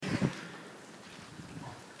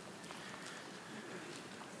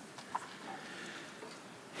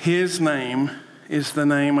His name is the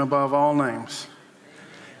name above all names.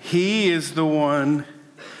 He is the one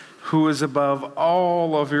who is above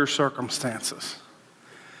all of your circumstances.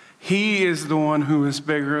 He is the one who is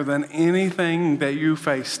bigger than anything that you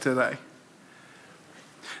face today.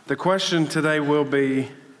 The question today will be,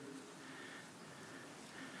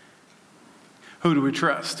 who do we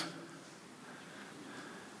trust?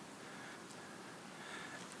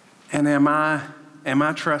 And am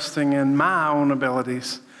I trusting in my own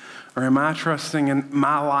abilities, or am I trusting in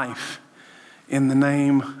my life in the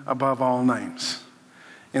name above all names,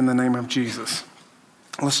 in the name of Jesus?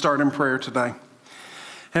 Let's start in prayer today.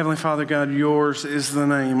 Heavenly Father God, yours is the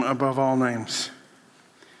name above all names.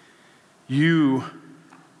 You,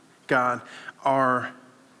 God, are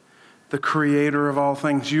the creator of all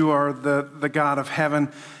things. You are the God of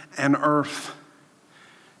heaven and earth.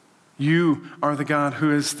 You are the God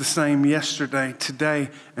who is the same yesterday, today,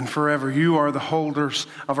 and forever. You are the holders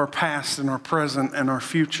of our past and our present and our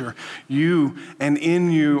future. You and in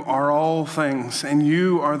you are all things, and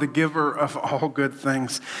you are the giver of all good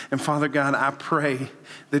things. And Father God, I pray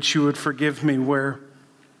that you would forgive me where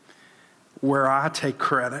I take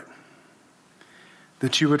credit,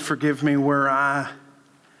 that you would forgive me where I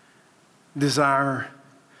desire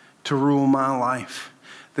to rule my life,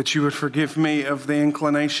 that you would forgive me of the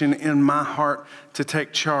inclination in my heart to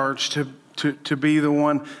take charge, to be the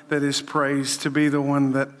one that is praised, to be the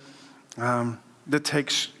one that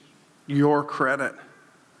takes your credit.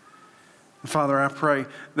 And Father, I pray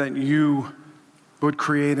that you would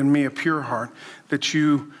create in me a pure heart, that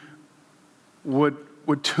you would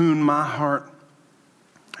tune my heart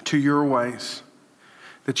to your ways,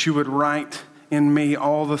 that you would write in me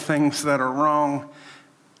all the things that are wrong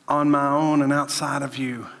on my own and outside of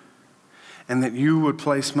you, and that you would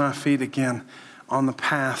place my feet again on the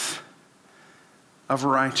path of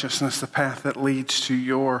righteousness, the path that leads to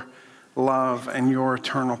your love and your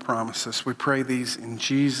eternal promises. We pray these in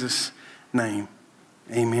Jesus' name.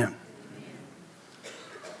 Amen.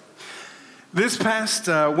 This past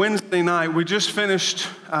Wednesday night, we just finished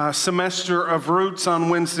a semester of Roots on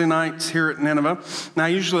Wednesday nights here at Nineveh. And I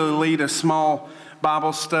usually lead a small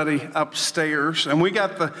Bible study upstairs, and I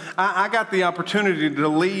got the opportunity to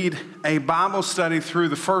lead a Bible study through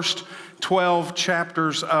the first 12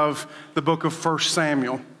 chapters of the book of 1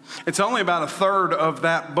 Samuel. It's only about a third of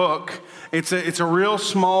that book. It's a real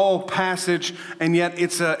small passage, and yet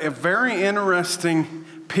it's a very interesting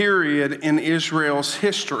period in Israel's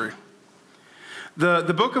history.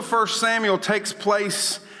 The book of 1 Samuel takes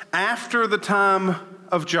place after the time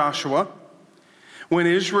of Joshua, when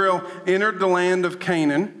Israel entered the land of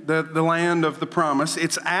Canaan, the land of the promise.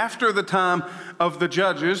 It's after the time of the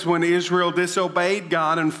judges, when Israel disobeyed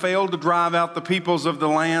God and failed to drive out the peoples of the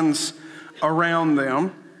lands around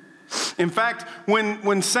them. In fact,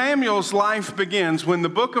 when Samuel's life begins, when the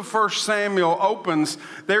book of 1 Samuel opens,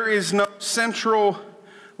 there is no central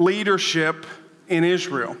leadership in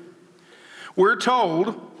Israel. We're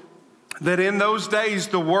told that in those days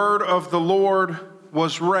the word of the Lord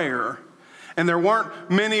was rare, and there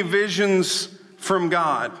weren't many visions from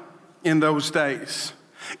God in those days.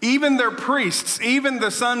 Even their priests, even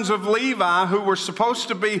the sons of Levi, who were supposed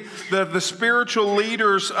to be the spiritual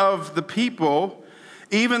leaders of the people,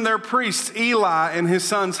 even their priests, Eli and his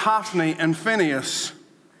sons Hophni and Phinehas,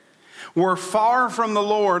 were far from the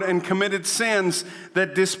Lord and committed sins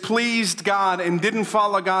that displeased God and didn't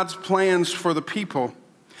follow God's plans for the people.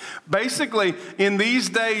 Basically, in these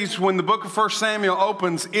days when the book of 1 Samuel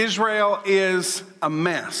opens, Israel is a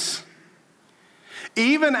mess.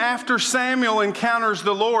 Even after Samuel encounters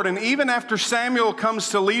the Lord, and even after Samuel comes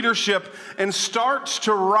to leadership and starts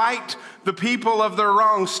to right the people of their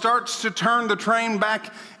wrongs, starts to turn the train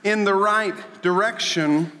back in the right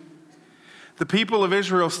direction, the people of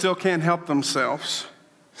Israel still can't help themselves.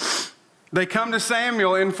 They come to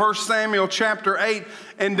Samuel in 1 Samuel chapter 8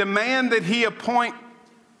 and demand that he appoint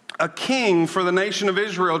a king for the nation of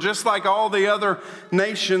Israel, just like all the other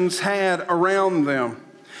nations had around them.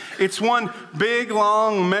 It's one big,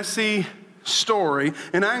 long, messy story.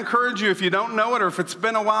 And I encourage you, if you don't know it or if it's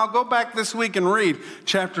been a while, go back this week and read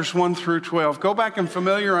chapters 1 through 12. Go back and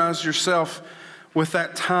familiarize yourself with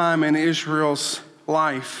that time in Israel's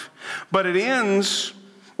life. But it ends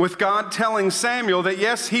with God telling Samuel that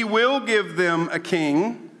yes, he will give them a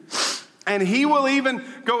king, and he will even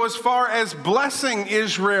go as far as blessing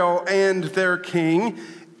Israel and their king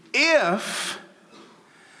if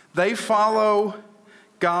they follow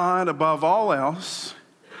God above all else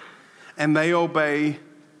and they obey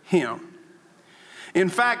him. In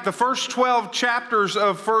fact, the first 12 chapters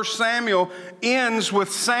of 1 Samuel ends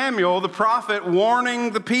with Samuel, the prophet,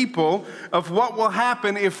 warning the people of what will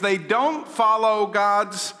happen if they don't follow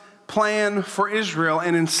God's plan for Israel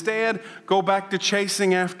and instead go back to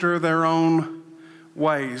chasing after their own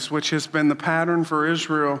ways, which has been the pattern for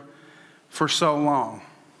Israel for so long.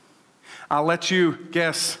 I'll let you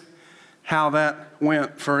guess how that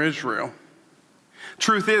went for Israel.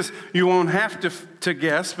 Truth is, you won't have to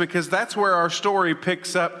guess, because that's where our story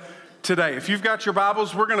picks up today. If you've got your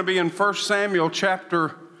Bibles, we're going to be in 1 Samuel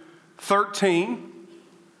chapter 13.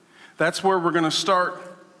 That's where we're going to start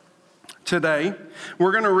today.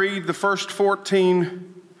 We're going to read the first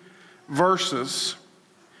 14 verses.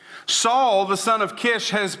 Saul, the son of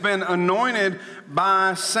Kish, has been anointed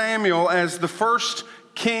by Samuel as the first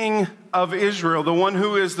king of Israel, the one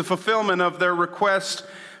who is the fulfillment of their request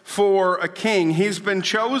for a king. He's been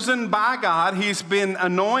chosen by God. He's been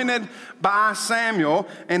anointed by Samuel,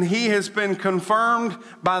 and he has been confirmed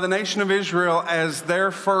by the nation of Israel as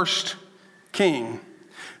their first king.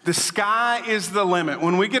 The sky is the limit.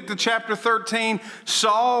 When we get to chapter 13,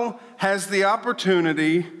 Saul has the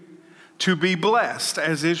opportunity to be blessed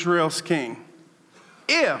as Israel's king.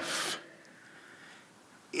 If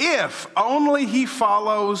only he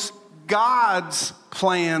follows God's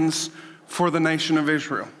plans for the nation of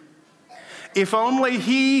Israel. If only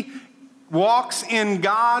he walks in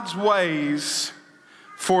God's ways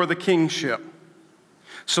for the kingship.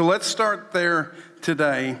 So let's start there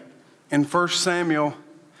today in 1 Samuel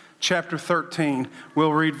chapter 13.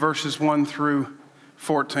 We'll read verses 1 through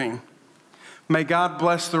 14. May God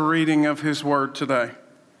bless the reading of his word today.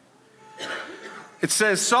 It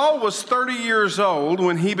says, Saul was 30 years old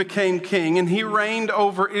when he became king, and he reigned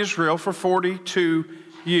over Israel for 42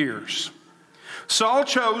 years. Saul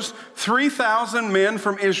chose 3,000 men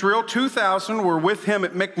from Israel. 2,000 were with him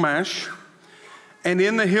at Michmash and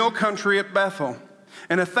in the hill country at Bethel.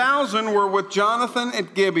 And 1,000 were with Jonathan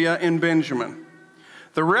at Gibeah in Benjamin.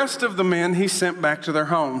 The rest of the men he sent back to their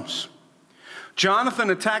homes. Jonathan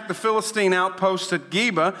attacked the Philistine outpost at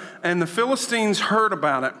Gibeah, and the Philistines heard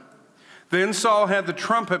about it. Then Saul had the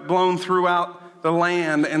trumpet blown throughout the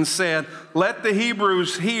land and said, "Let the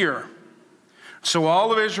Hebrews hear." So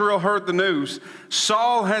all of Israel heard the news.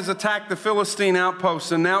 Saul has attacked the Philistine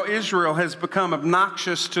outposts, and now Israel has become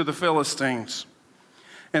obnoxious to the Philistines.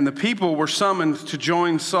 And the people were summoned to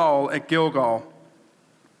join Saul at Gilgal.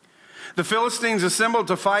 The Philistines assembled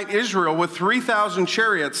to fight Israel with 3,000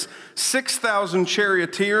 chariots, 6,000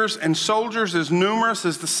 charioteers, and soldiers as numerous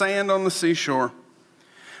as the sand on the seashore.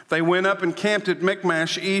 They went up and camped at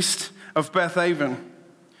Michmash east of Beth-aven.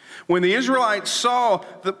 When the Israelites saw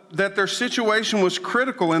that their situation was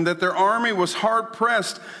critical and that their army was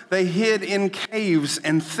hard-pressed, they hid in caves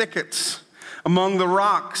and thickets, among the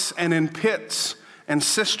rocks and in pits and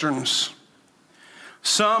cisterns.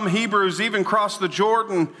 Some Hebrews even crossed the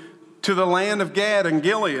Jordan to the land of Gad and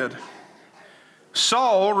Gilead.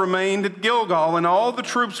 Saul remained at Gilgal, and all the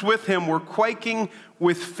troops with him were quaking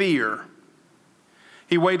with fear.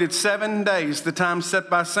 He waited 7 days, the time set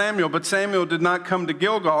by Samuel, but Samuel did not come to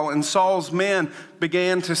Gilgal, and Saul's men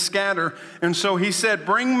began to scatter. And so he said,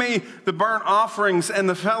 "Bring me the burnt offerings and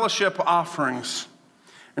the fellowship offerings."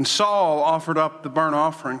 And Saul offered up the burnt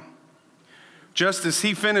offering. Just as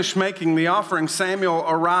he finished making the offering, Samuel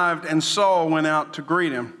arrived, and Saul went out to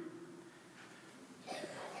greet him.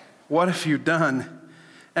 "What have you done?"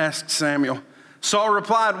 asked Samuel. Saul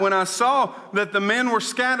replied, "When I saw that the men were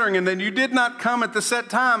scattering and that you did not come at the set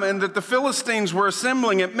time and that the Philistines were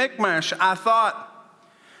assembling at Michmash, I thought,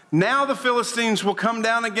 now the Philistines will come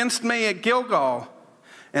down against me at Gilgal,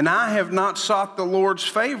 and I have not sought the Lord's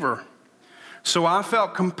favor. So I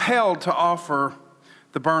felt compelled to offer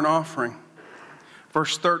the burnt offering."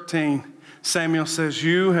 Verse 13, Samuel says,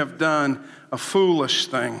 "You have done a foolish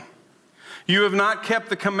thing. You have not kept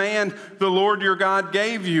the command the Lord your God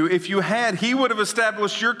gave you. If you had, he would have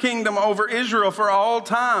established your kingdom over Israel for all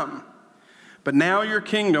time. But now your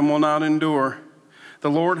kingdom will not endure. The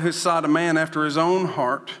Lord has sought a man after his own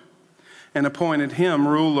heart and appointed him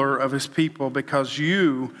ruler of his people because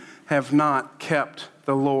you have not kept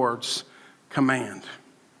the Lord's command."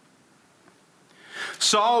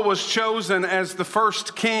 Saul was chosen as the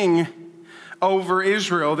first king over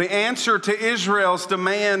Israel, the answer to Israel's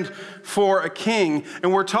demand for a king.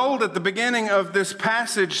 And we're told at the beginning of this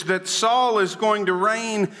passage that Saul is going to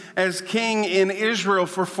reign as king in Israel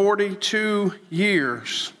for 42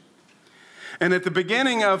 years. And at the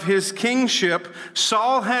beginning of his kingship,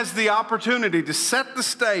 Saul has the opportunity to set the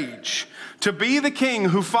stage, to be the king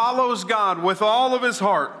who follows God with all of his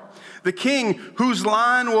heart, the king whose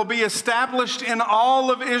line will be established in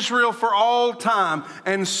all of Israel for all time.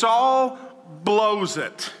 And Saul blows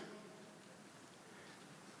it.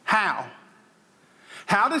 How?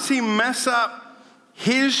 How does he mess up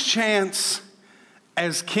his chance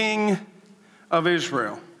as king of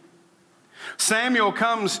Israel? Samuel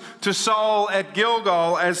comes to Saul at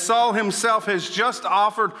Gilgal as Saul himself has just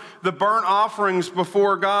offered the burnt offerings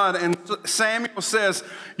before God. And Samuel says,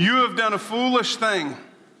 "You have done a foolish thing.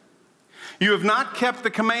 You have not kept the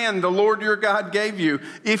command the Lord your God gave you.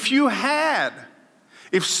 If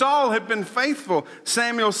Saul had been faithful,"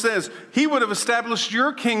 Samuel says, "he would have established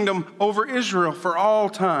your kingdom over Israel for all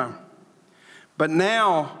time. But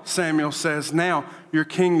now," Samuel says, "now your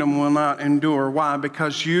kingdom will not endure." Why?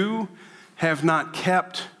 Because you have not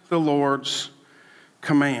kept the Lord's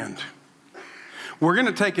command. We're going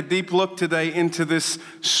to take a deep look today into this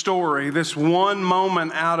story, this one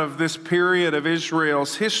moment out of this period of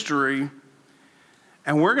Israel's history.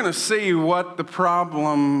 And we're going to see what the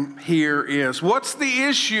problem here is. What's the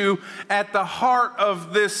issue at the heart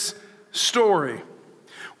of this story?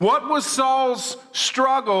 What was Saul's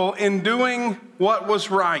struggle in doing what was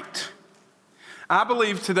right? I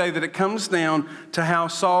believe today that it comes down to how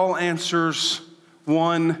Saul answers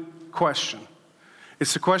one question.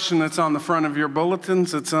 It's a question that's on the front of your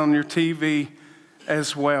bulletins. It's on your TV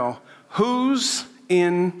as well. Who's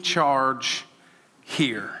in charge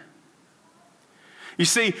here? You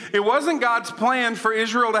see, it wasn't God's plan for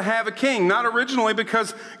Israel to have a king, not originally,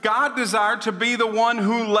 because God desired to be the one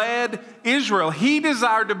who led Israel. He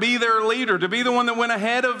desired to be their leader, to be the one that went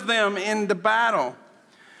ahead of them into battle.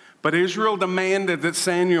 But Israel demanded that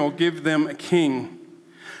Samuel give them a king.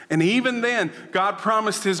 And even then, God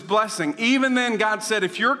promised his blessing. Even then, God said,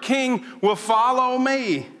 "If your king will follow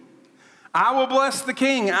me, I will bless the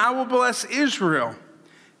king. I will bless Israel."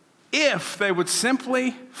 If they would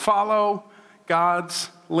simply follow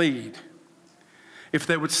God's lead. If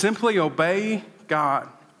they would simply obey God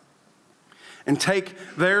and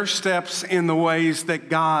take their steps in the ways that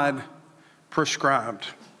God prescribed.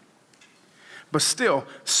 But still,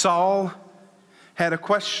 Saul had a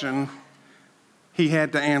question he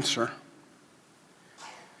had to answer.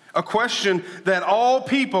 A question that all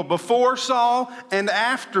people before Saul and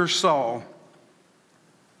after Saul,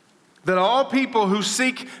 that all people who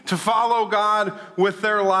seek to follow God with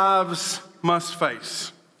their lives must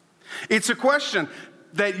face. It's a question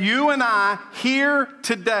that you and I here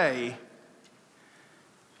today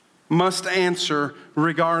must answer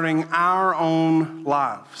regarding our own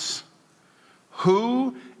lives.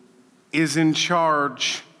 Who is in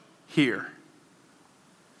charge here?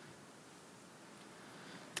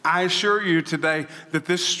 I assure you today that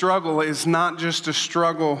this struggle is not just a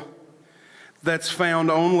struggle that's found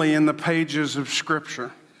only in the pages of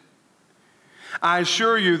Scripture. I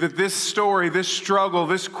assure you that this story, this struggle,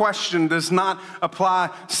 this question does not apply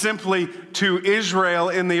simply to Israel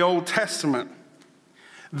in the Old Testament.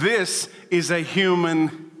 This is a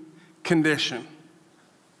human condition.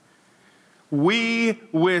 We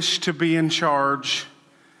wish to be in charge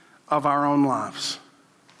of our own lives.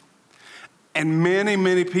 And many,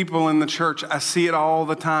 many people in the church, I see it all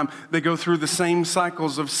the time. They go through the same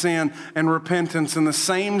cycles of sin and repentance and the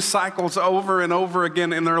same cycles over and over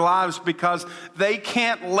again in their lives because they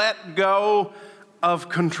can't let go of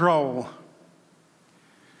control.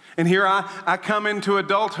 And here I come into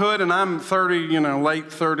adulthood and I'm 30, late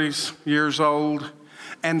 30s years old.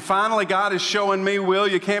 And finally, God is showing me, Will,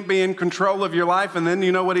 you can't be in control of your life. And then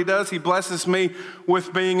you know what he does? He blesses me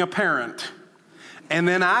with being a parent. And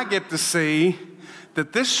then I get to see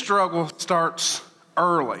that this struggle starts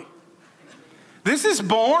early. This is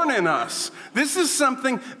born in us. This is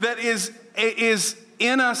something that is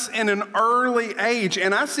in us in an early age.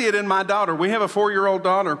 And I see it in my daughter. We have a 4-year-old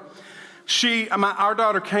daughter. Our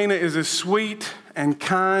daughter Cana is as sweet and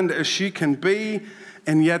kind as she can be.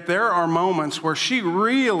 And yet there are moments where she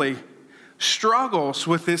really struggles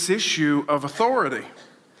with this issue of authority.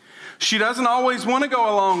 She doesn't always want to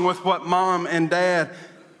go along with what mom and dad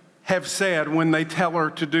have said when they tell her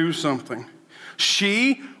to do something.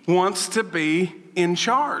 She wants to be in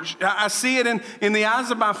charge. I see it in the eyes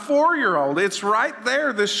of my 4-year-old. It's right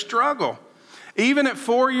there, this struggle. Even at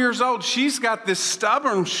 4 years old, she's got this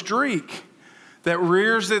stubborn streak that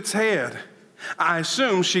rears its head. I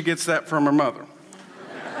assume she gets that from her mother.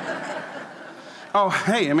 Oh,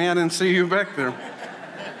 hey, I didn't see you back there.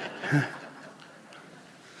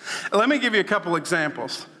 Let me give you a couple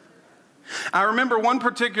examples. I remember one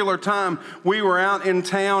particular time we were out in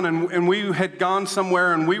town and we had gone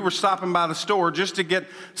somewhere and we were stopping by the store just to get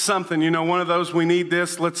something, one of those, we need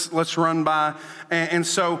this, let's run by. And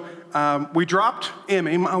so we dropped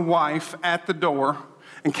Emmy, my wife, at the door,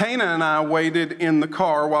 and Kana and I waited in the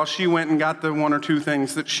car while she went and got the one or two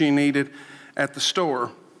things that she needed at the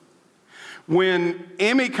store. When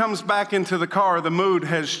Emmy comes back into the car, the mood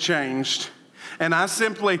has changed. And I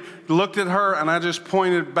simply looked at her and I just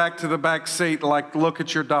pointed back to the back seat like, look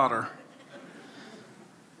at your daughter.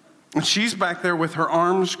 And she's back there with her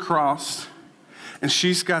arms crossed, and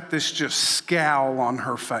she's got this just scowl on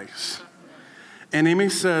her face. And Emmy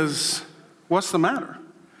says, what's the matter?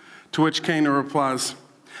 To which Kana replies,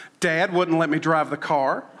 Dad wouldn't let me drive the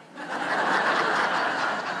car.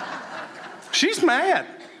 She's mad.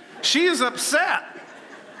 She is upset.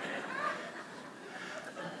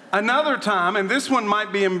 Another time, and this one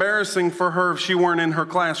might be embarrassing for her if she weren't in her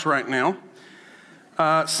class right now,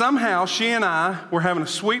 somehow she and I were having a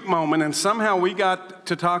sweet moment, and somehow we got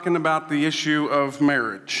to talking about the issue of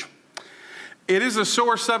marriage. It is a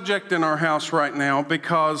sore subject in our house right now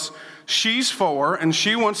because she's 4 and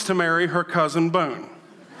she wants to marry her cousin Boone.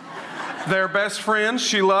 They're best friends.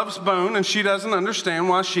 She loves Boone, and she doesn't understand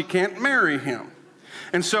why she can't marry him.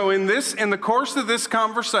 And so in the course of this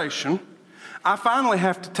conversation, I finally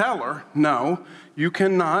have to tell her, no, you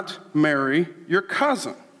cannot marry your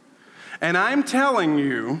cousin. And I'm telling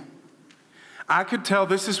you, I could tell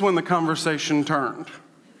this is when the conversation turned.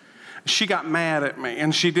 She got mad at me,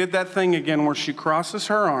 and she did that thing again where she crosses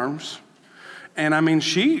her arms, and I mean,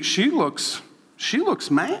 she looks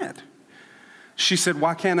mad. She said,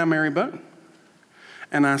 why can't I marry Boone?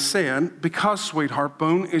 And I said, because, sweetheart,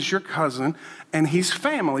 Boone is your cousin, and he's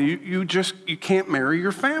family. You can't marry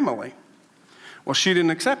your family. Well, she didn't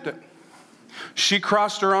accept it. She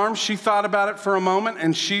crossed her arms, she thought about it for a moment,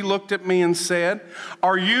 and she looked at me and said,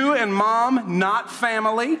 are you and Mom not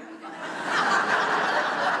family?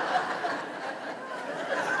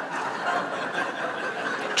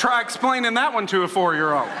 Try explaining that one to a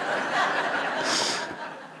 4-year-old.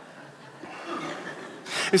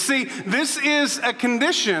 You see, this is a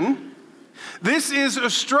condition. This is a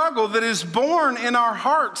struggle that is born in our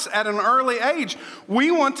hearts at an early age.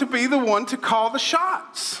 We want to be the one to call the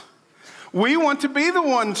shots. We want to be the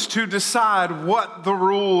ones to decide what the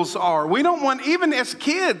rules are. We don't want, even as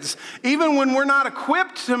kids, even when we're not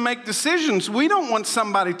equipped to make decisions, we don't want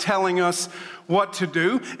somebody telling us what to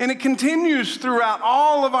do. And it continues throughout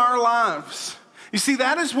all of our lives. You see,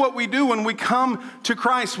 that is what we do when we come to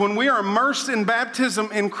Christ. When we are immersed in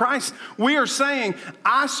baptism in Christ, we are saying,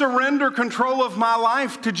 I surrender control of my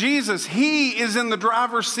life to Jesus. He is in the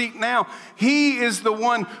driver's seat now. He is the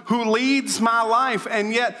one who leads my life.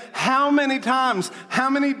 And yet, how many times, how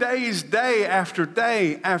many days, day after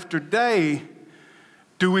day after day,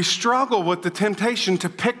 do we struggle with the temptation to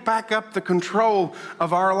pick back up the control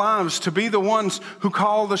of our lives, to be the ones who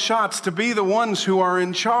call the shots, to be the ones who are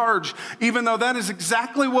in charge, even though that is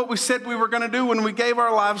exactly what we said we were going to do when we gave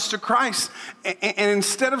our lives to Christ. And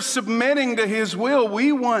instead of submitting to His will,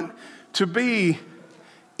 we want to be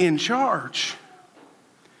in charge.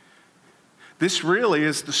 This really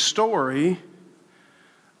is the story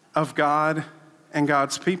of God and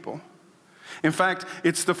God's people. In fact,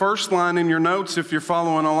 it's the first line in your notes, if you're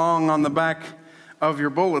following along on the back of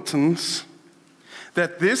your bulletins,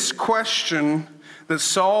 that this question that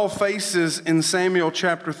Saul faces in Samuel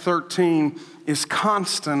chapter 13 is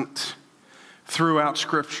constant throughout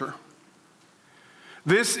Scripture.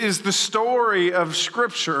 This is the story of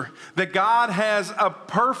Scripture, that God has a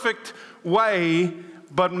perfect way,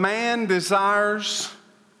 but man desires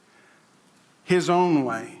his own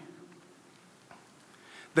way.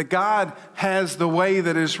 That God has the way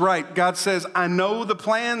that is right. God says, I know the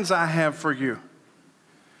plans I have for you.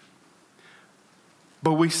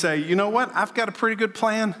 But we say, you know what? I've got a pretty good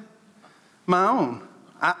plan, my own.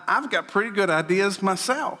 I've got pretty good ideas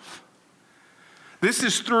myself. This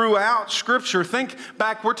is throughout Scripture. Think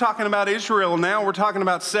back, we're talking about Israel now. We're talking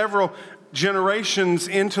about several generations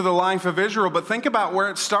into the life of Israel, but think about where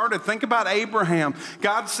it started. Think about Abraham.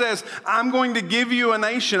 God says, I'm going to give you a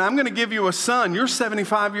nation. I'm going to give you a son. You're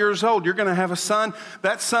 75 years old. You're going to have a son.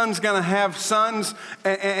 That son's going to have sons,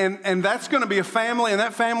 and that's going to be a family, and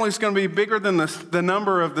that family is going to be bigger than the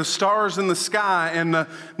number of the stars in the sky and the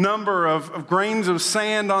number of grains of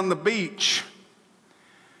sand on the beach.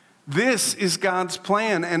 This is God's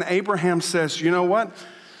plan, and Abraham says, you know what?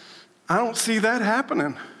 I don't see that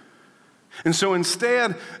happening. And so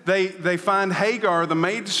instead, they find Hagar, the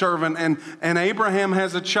maidservant, and Abraham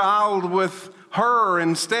has a child with her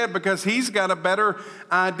instead because he's got a better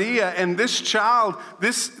idea. And this child,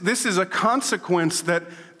 this is a consequence that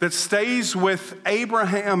stays with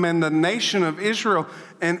Abraham and the nation of Israel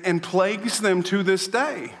and plagues them to this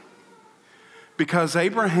day because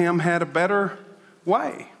Abraham had a better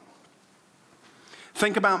way.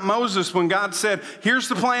 Think about Moses when God said, here's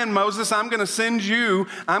the plan, Moses, I'm going to send you,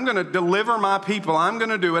 I'm going to deliver my people, I'm going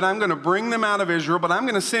to do it, I'm going to bring them out of Israel, but I'm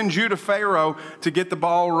going to send you to Pharaoh to get the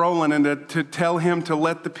ball rolling and to tell him to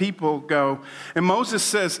let the people go. And Moses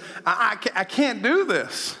says, I can't do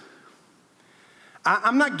this.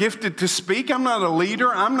 I'm not gifted to speak, I'm not a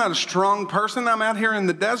leader, I'm not a strong person, I'm out here in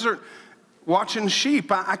the desert watching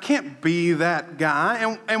sheep. I can't be that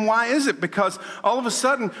guy. And why is it? Because all of a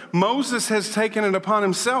sudden, Moses has taken it upon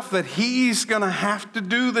himself that he's going to have to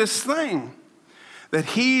do this thing, that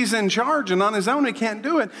he's in charge, and on his own he can't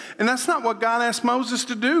do it. And that's not what God asked Moses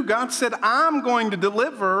to do. God said, I'm going to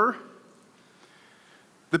deliver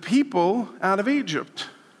the people out of Egypt.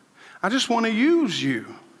 I just want to use you.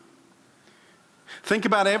 Think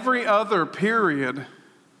about every other period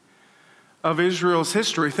of Israel's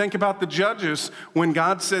history. Think about the Judges when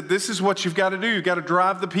God said, this is what you've got to do. You've got to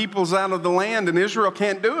drive the peoples out of the land, and Israel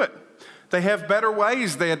can't do it. They have better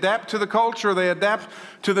ways. They adapt to the culture. They adapt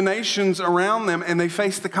to the nations around them, and they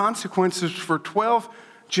face the consequences for 12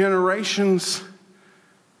 generations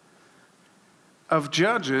of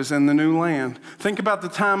judges in the new land. Think about the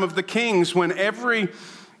time of the kings when every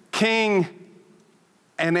king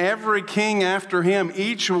and every king after him,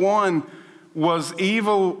 each one was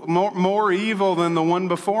evil, more evil than the one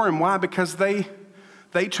before him. Why? Because they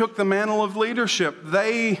took the mantle of leadership.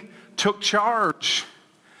 They took charge.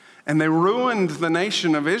 And they ruined the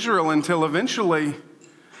nation of Israel until eventually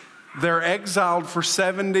they're exiled for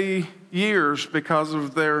 70 years because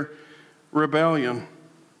of their rebellion.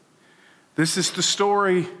 This is the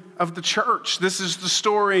story of the church. This is the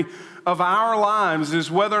story of our lives,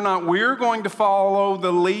 is whether or not we're going to follow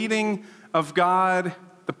the leading of God,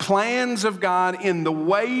 the plans of God, in the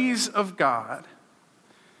ways of God,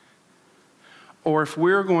 or if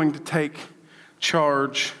we're going to take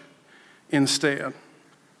charge instead.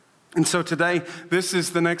 And so today, this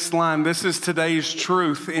is the next line. This is today's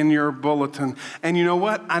truth in your bulletin. And you know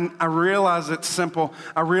what? I realize it's simple.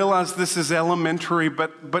 I realize this is elementary,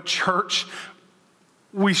 but church,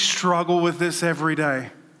 we struggle with this every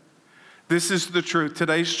day. This is the truth.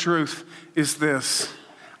 Today's truth is this: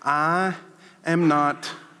 I am not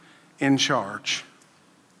in charge.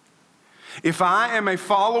 If I am a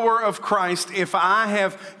follower of Christ, if I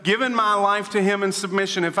have given my life to Him in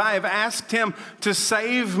submission, if I have asked Him to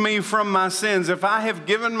save me from my sins, if I have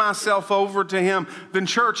given myself over to Him, then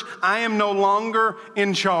church, I am no longer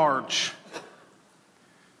in charge.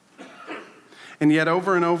 And yet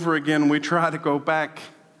over and over again, we try to go back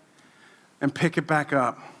and pick it back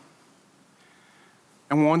up.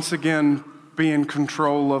 And once again, be in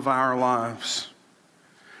control of our lives.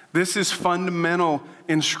 This is fundamental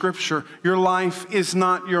in Scripture. Your life is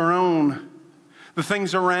not your own. The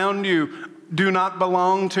things around you do not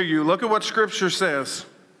belong to you. Look at what Scripture says.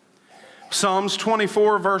 Psalms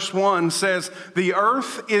 24 verse 1 says, "The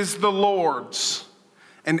earth is the Lord's,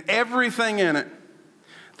 and everything in it,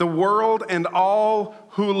 the world and all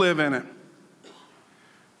who live in it."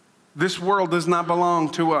 This world does not belong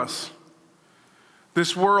to us.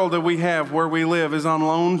 This world that we have where we live is on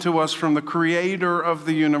loan to us from the Creator of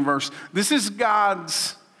the universe. This is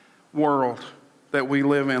God's world that we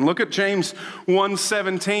live in. Look at James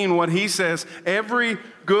 1:17, what he says: "Every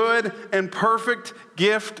good and perfect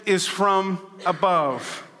gift is from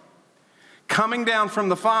above, coming down from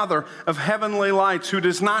the Father of heavenly lights, who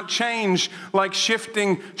does not change like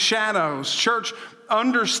shifting shadows." Church,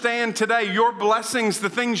 understand today, your blessings, the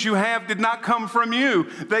things you have, did not come from you.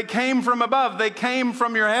 They came from above. They came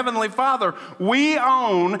from your heavenly Father. We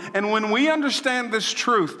own, and when we understand this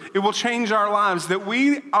truth, it will change our lives, that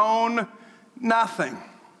we own nothing.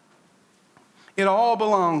 It all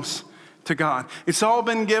belongs to God. It's all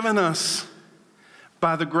been given us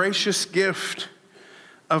by the gracious gift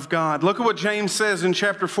of God. Look at what James says in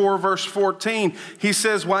chapter 4, verse 14. He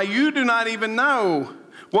says, "Why, you do not even know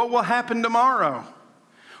what will happen tomorrow."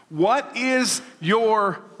 What is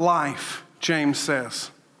your life? James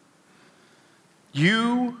says.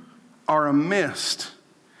 You are a mist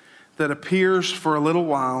that appears for a little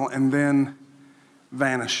while and then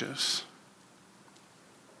vanishes.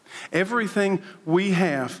 Everything we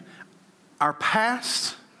have, our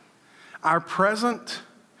past, our present,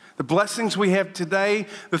 the blessings we have today,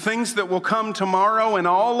 the things that will come tomorrow, and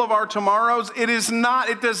all of our tomorrows, it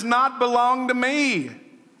does not belong to me.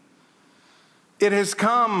 It has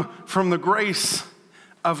come from the grace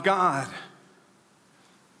of God.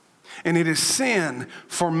 And it is sin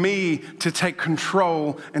for me to take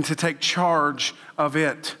control and to take charge of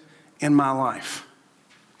it in my life.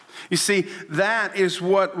 You see, that is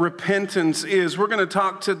what repentance is. We're going to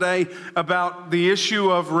talk today about the issue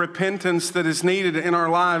of repentance that is needed in our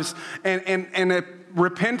lives. And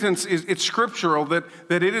repentance it's scriptural, that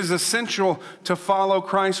it is essential to follow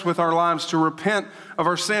Christ with our lives, to repent of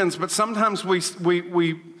our sins. But sometimes we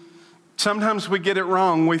get it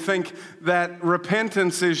wrong. We think that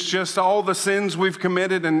repentance is just all the sins we've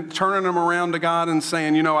committed and turning them around to God and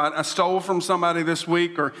saying, I stole from somebody this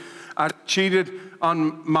week, or I cheated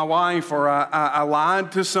on my wife, or I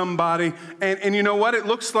lied to somebody. And you know what? It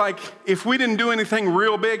looks like if we didn't do anything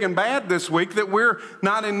real big and bad this week, that we're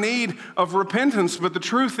not in need of repentance. But the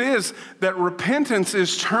truth is that repentance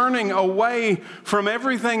is turning away from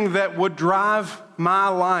everything that would drive my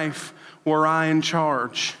life were I in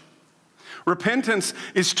charge. Repentance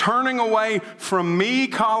is turning away from me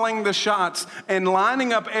calling the shots and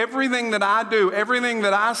lining up everything that I do, everything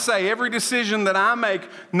that I say, every decision that I make,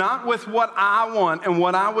 not with what I want and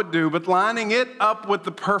what I would do, but lining it up with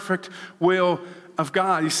the perfect will of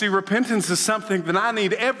God. You see, repentance is something that I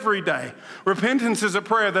need every day. Repentance is a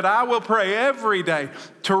prayer that I will pray every day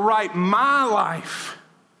to right my life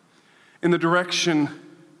in the direction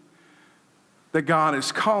that God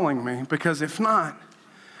is calling me, because if not,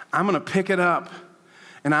 I'm going to pick it up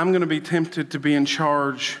and I'm going to be tempted to be in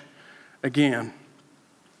charge again.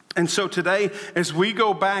 And so today, as we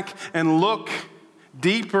go back and look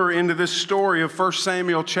deeper into this story of 1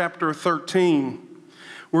 Samuel chapter 13,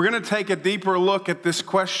 we're going to take a deeper look at this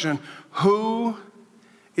question: who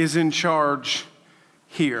is in charge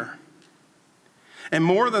here? And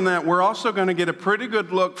more than that, we're also going to get a pretty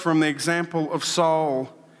good look from the example of Saul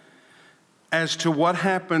as to what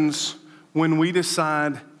happens when we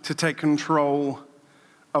decide to take control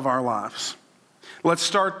of our lives. Let's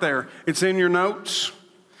start there. It's in your notes.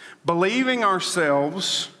 Believing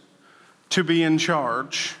ourselves to be in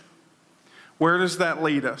charge. Where does that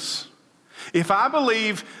lead us? If I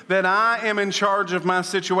believe that I am in charge of my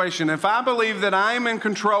situation, if I believe that I am in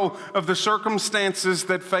control of the circumstances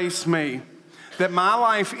that face me, that my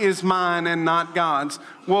life is mine and not God's,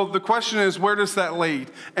 well, the question is, where does that lead?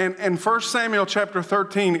 And 1 Samuel chapter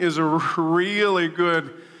 13 is a really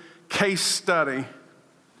good case study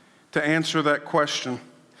to answer that question.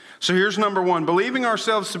 So here's number one. Believing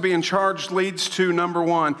ourselves to be in charge leads to, number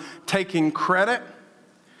one, taking credit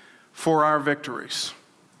for our victories.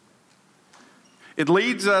 It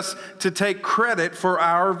leads us to take credit for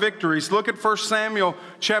our victories. Look at 1 Samuel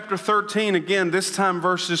chapter 13 again, this time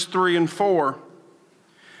verses 3 and 4.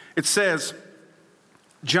 It says,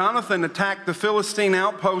 Jonathan attacked the Philistine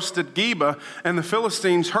outpost at Geba, and the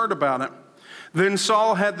Philistines heard about it. Then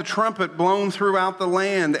Saul had the trumpet blown throughout the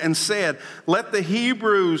land and said, "Let the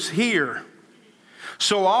Hebrews hear."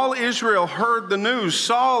 So all Israel heard the news.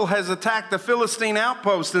 Saul has attacked the Philistine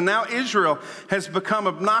outpost, and now Israel has become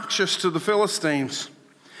obnoxious to the Philistines.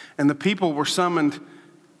 And the people were summoned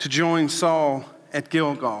to join Saul at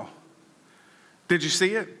Gilgal. Did you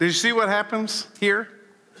see it? Did you see what happens here?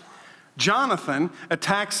 Jonathan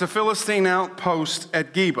attacks the Philistine outpost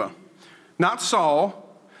at Geba. Not Saul,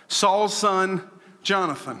 Saul's son,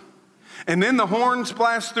 Jonathan. And then the horns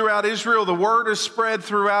blast throughout Israel. The word is spread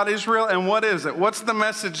throughout Israel. And what is it? What's the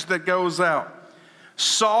message that goes out?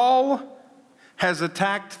 Saul has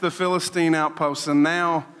attacked the Philistine outpost, and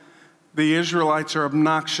now the Israelites are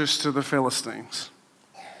obnoxious to the Philistines.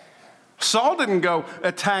 Saul didn't go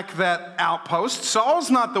attack that outpost.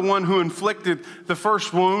 Saul's not the one who inflicted the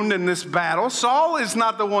first wound in this battle. Saul is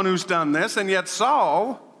not the one who's done this, and yet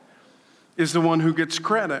Saul is the one who gets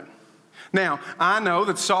credit. Now, I know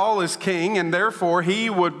that Saul is king, and therefore he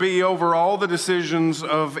would be over all the decisions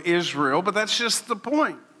of Israel, but that's just the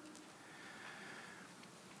point.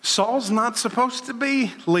 Saul's not supposed to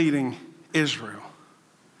be leading Israel.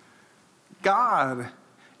 God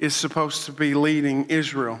is supposed to be leading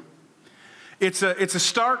Israel. It's a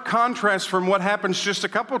stark contrast from what happens just a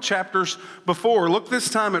couple chapters before. Look this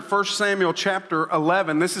time at 1 Samuel chapter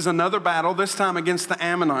 11. This is another battle, this time against the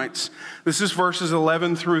Ammonites. This is verses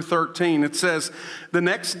 11 through 13. It says, "The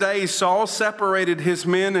next day Saul separated his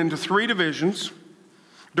men into 3 divisions.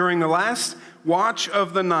 During the last watch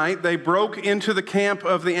of the night, they broke into the camp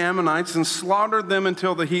of the Ammonites and slaughtered them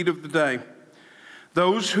until the heat of the day.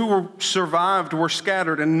 Those who survived were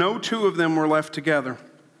scattered, and no 2 of them were left together.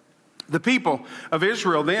 The people of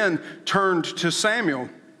Israel then turned to Samuel.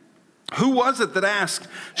 'Who was it that asked,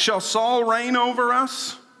 "Shall Saul reign over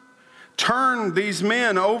us? Turn these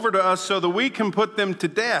men over to us so that we can put them to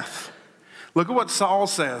death." Look at what Saul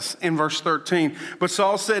says in verse 13. "But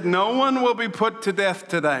Saul said, 'No one will be put to death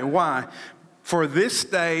today.' Why? For this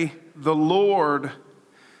day the Lord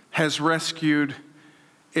has rescued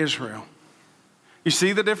Israel." You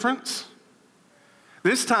see the difference?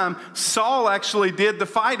 This time, Saul actually did the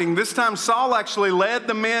fighting. This time, Saul actually led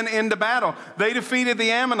the men into battle. They defeated the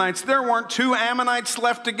Ammonites. There weren't 2 Ammonites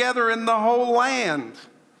left together in the whole land.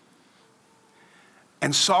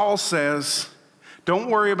 And Saul says, don't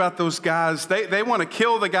worry about those guys. They want to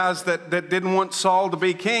kill the guys that didn't want Saul to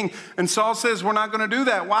be king. And Saul says, we're not going to do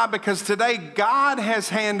that. Why? Because today God has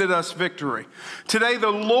handed us victory. Today the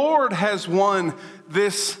Lord has won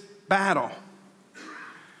this battle.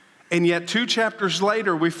 And yet 2 chapters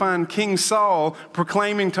later, we find King Saul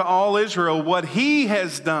proclaiming to all Israel what he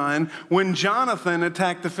has done when Jonathan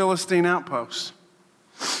attacked the Philistine outpost.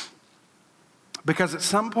 Because at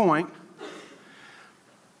some point,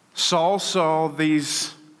 Saul saw the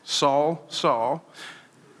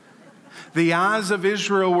eyes of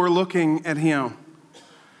Israel were looking at him.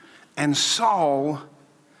 And Saul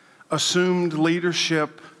assumed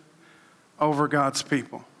leadership over God's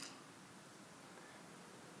people.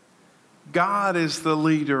 God is the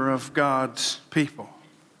leader of God's people.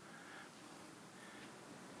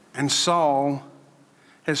 And Saul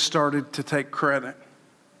has started to take credit.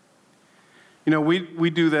 You know, we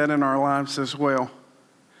do that in our lives as well.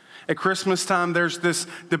 At Christmas time, there's this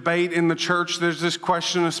debate in the church. There's this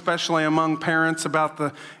question, especially among parents, about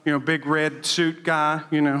the, big red suit guy.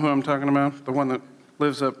 You know who I'm talking about? The one that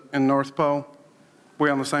lives up in North Pole. We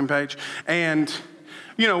on the same page? And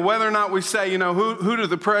whether or not we say, who do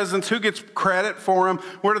the presents, who gets credit for them?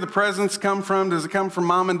 Where do the presents come from? Does it come from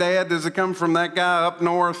mom and dad? Does it come from that guy up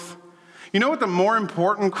north? You know what the more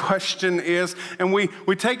important question is? And we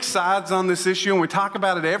take sides on this issue and we talk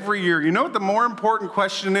about it every year. You know what the more important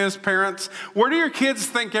question is, parents? Where do your kids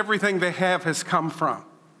think everything they have has come from?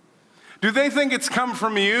 Do they think it's come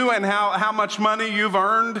from you and how much money you've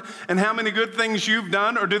earned and how many good things you've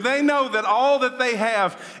done? Or do they know that all that they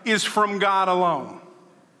have is from God alone?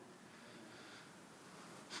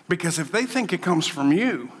 Because if they think it comes from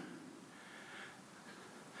you,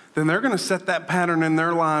 then they're going to set that pattern in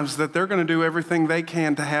their lives that they're going to do everything they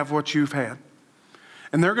can to have what you've had.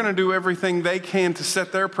 And they're going to do everything they can to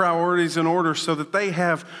set their priorities in order so that they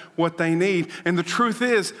have what they need. And the truth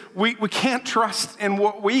is, we can't trust in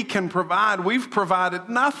what we can provide. We've provided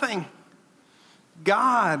nothing.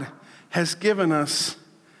 God has given us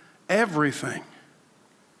everything.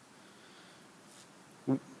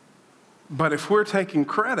 But if we're taking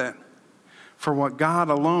credit for what God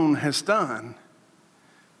alone has done,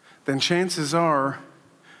 then chances are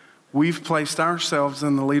we've placed ourselves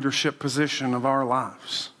in the leadership position of our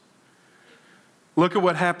lives. Look at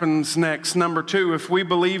what happens next. Number 2, if we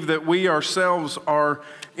believe that we ourselves are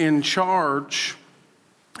in charge,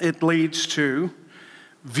 it leads to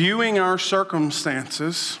viewing our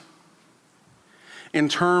circumstances in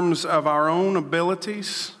terms of our own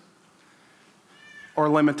abilities or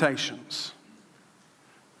limitations.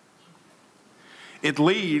 It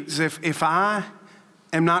leads, if I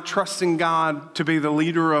am not trusting God to be the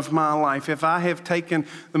leader of my life, if I have taken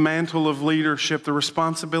the mantle of leadership, the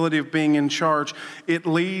responsibility of being in charge, it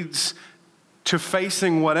leads to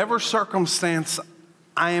facing whatever circumstance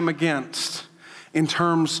I am against in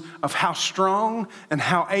terms of how strong and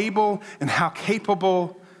how able and how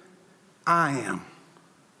capable I am.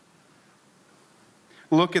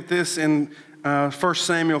 Look at this in 1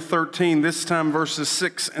 Samuel 13, this time verses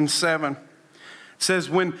 6 and 7. It says,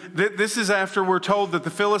 this is after we're told that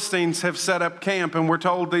the Philistines have set up camp, and we're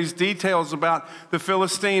told these details about the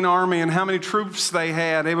Philistine army and how many troops they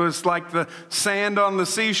had. It was like the sand on the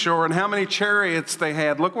seashore, and how many chariots they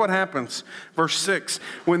had. Look what happens. Verse 6,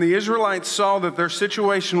 when the Israelites saw that their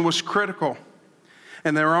situation was critical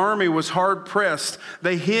and their army was hard pressed,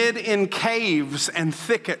 they hid in caves and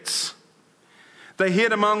thickets. They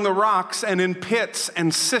hid among the rocks and in pits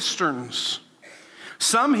and cisterns.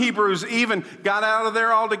 Some Hebrews even got out of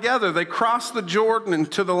there altogether. They crossed the Jordan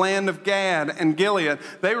into the land of Gad and Gilead.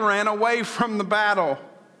 They ran away from the battle.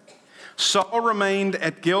 Saul remained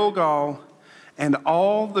at Gilgal, and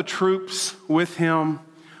all the troops with him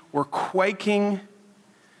were quaking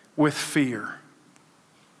with fear.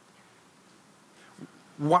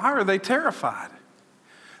 Why are they terrified?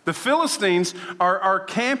 The Philistines are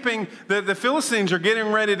camping. The Philistines are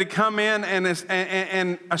getting ready to come in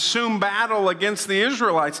and assume battle against the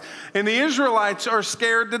Israelites. And the Israelites are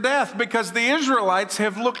scared to death because the Israelites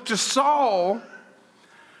have looked to Saul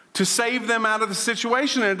to save them out of the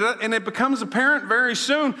situation. And it becomes apparent very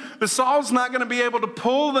soon that Saul's not going to be able to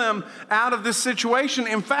pull them out of this situation.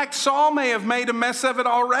 In fact, Saul may have made a mess of it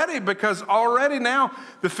already, because already now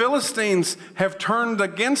the Philistines have turned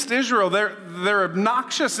against Israel. They're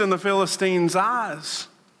obnoxious in the Philistines' eyes.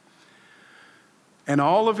 And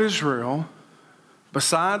all of Israel,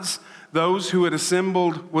 besides those who had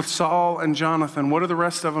assembled with Saul and Jonathan, what do the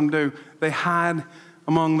rest of them do? They hide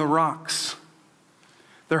among the rocks.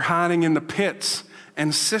 They're hiding in the pits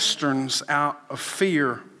and cisterns out of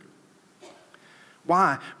fear.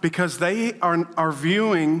 Why? Because they are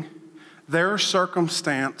viewing their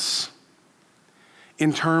circumstance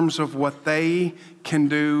in terms of what they can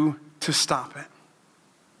do to stop it.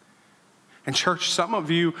 And church, some of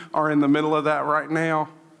you are in the middle of that right now.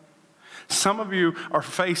 Some of you are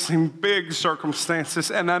facing big circumstances,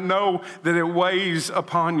 and I know that it weighs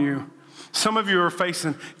upon you. Some of you are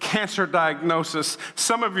facing cancer diagnosis.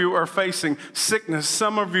 Some of you are facing sickness.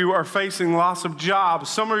 Some of you are facing loss of jobs.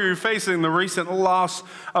 Some of you are facing the recent loss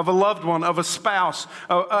of a loved one, of a spouse.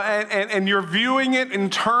 And you're viewing it in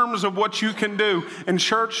terms of what you can do. And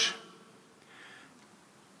church,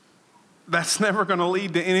 that's never going to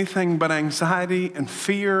lead to anything but anxiety and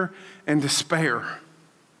fear and despair.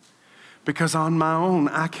 Because on my own,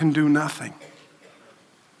 I can do nothing.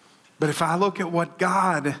 But if I look at what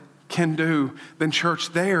God can do, then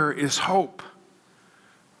church, there is hope.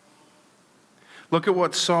 Look at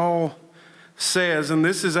what Saul says, and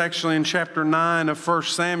this is actually in chapter 9 of 1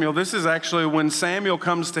 Samuel. This is actually when Samuel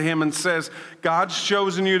comes to him and says, God's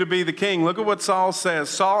chosen you to be the king. Look at what Saul says.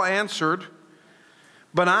 Saul answered,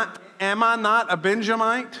 but am I not a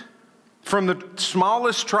Benjamite from the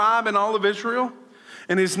smallest tribe in all of Israel?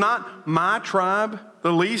 And is not my tribe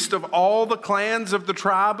the least of all the clans of the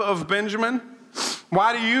tribe of Benjamin?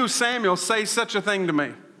 Why do you, Samuel, say such a thing to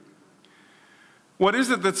me? What is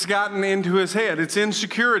it that's gotten into his head? It's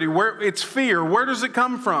insecurity. It's fear. Where does it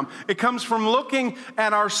come from? It comes from looking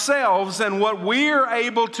at ourselves and what we're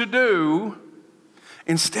able to do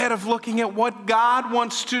instead of looking at what God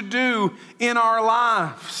wants to do in our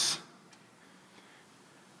lives.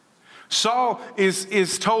 Saul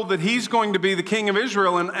is told that he's going to be the king of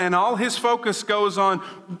Israel, and all his focus goes on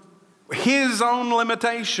his own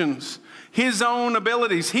limitations, his own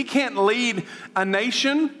abilities. He can't lead a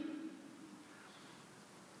nation.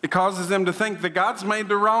 It causes them to think that God's made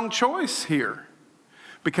the wrong choice here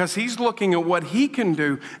because he's looking at what he can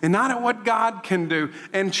do and not at what God can do.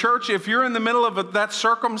 And church, if you're in the middle of that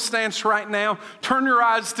circumstance right now, turn your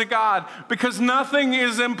eyes to God because nothing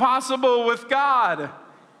is impossible with God.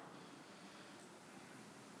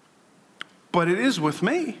 But it is with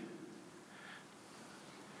me.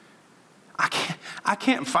 I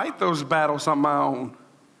can't fight those battles on my own.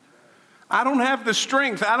 I don't have the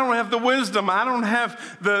strength. I don't have the wisdom. I don't have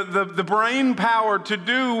the brain power to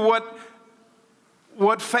do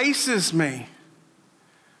what faces me.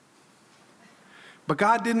 But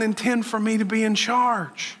God didn't intend for me to be in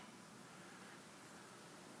charge.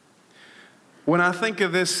 When I think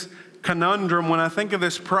of this conundrum, when I think of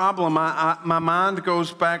this problem, my mind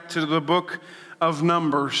goes back to the book of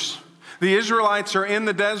Numbers. The Israelites are in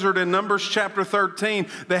the desert in Numbers chapter 13.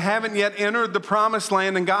 They haven't yet entered the promised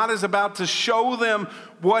land, and God is about to show them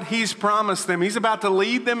what he's promised them. He's about to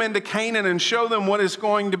lead them into Canaan and show them what is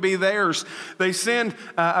going to be theirs. They send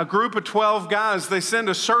a group of 12 guys. They send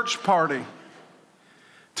a search party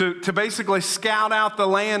to basically scout out the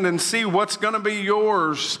land and see what's going to be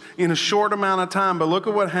yours in a short amount of time. But look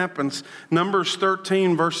at what happens. Numbers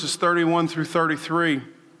 13, verses 31 through 33.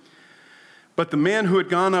 But the men who had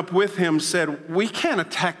gone up with him said, we can't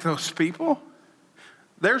attack those people.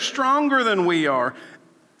 They're stronger than we are.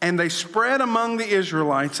 And they spread among the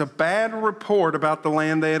Israelites a bad report about the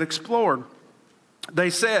land they had explored. They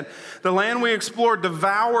said, the land we explored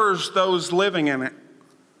devours those living in it.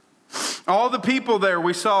 All the people there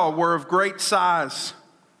we saw were of great size.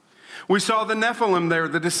 We saw the Nephilim there,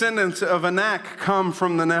 the descendants of Anak come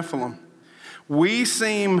from the Nephilim. We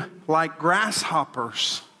seem like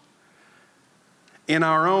grasshoppers in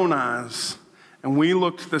our own eyes, and we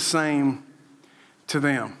looked the same to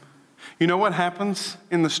them. You know what happens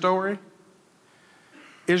in the story?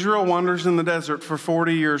 Israel wanders in the desert for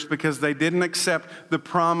 40 years because they didn't accept the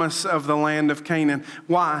promise of the land of Canaan.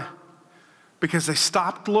 Why? Because they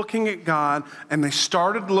stopped looking at God and they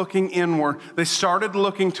started looking inward. They started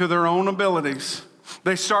looking to their own abilities.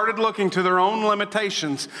 They started looking to their own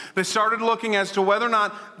limitations. They started looking as to whether or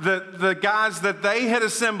not the guys that they had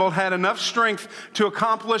assembled had enough strength to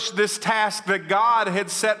accomplish this task that God had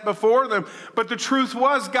set before them. But the truth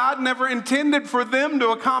was, God never intended for them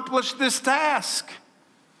to accomplish this task.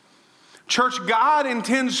 Church, God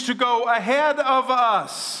intends to go ahead of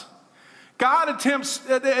us. God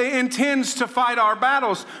intends to fight our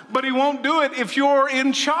battles, but he won't do it if you're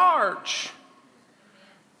in charge.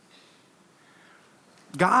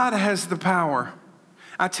 God has the power.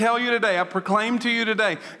 I tell you today, I proclaim to you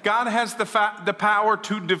today, God has the power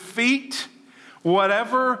to defeat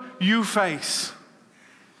whatever you face.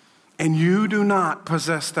 And you do not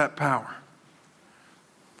possess that power.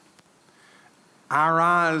 Our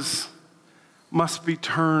eyes must be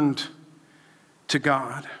turned to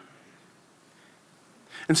God.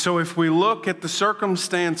 And so if we look at the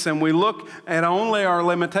circumstance and we look at only our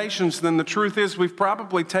limitations, then the truth is we've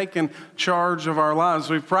probably taken charge of our lives.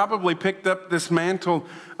 We've probably picked up this mantle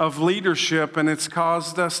of leadership, and it's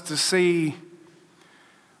caused us to see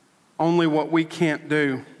only what we can't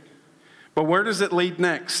do. But where does it lead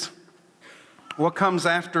next? What comes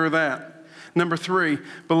after that? Number 3,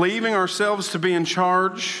 believing ourselves to be in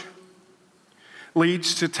charge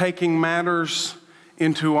leads to taking matters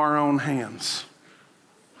into our own hands.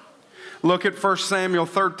 Look at 1 Samuel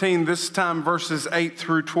 13, this time verses 8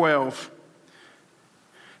 through 12.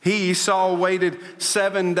 Saul, waited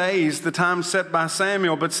 7 days, the time set by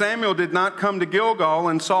Samuel, but Samuel did not come to Gilgal,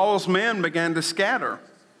 and Saul's men began to scatter.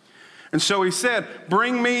 And so he said,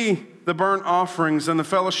 "Bring me the burnt offerings and the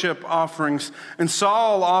fellowship offerings." And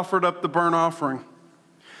Saul offered up the burnt offering.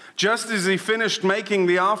 Just as he finished making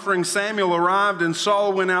the offering, Samuel arrived, and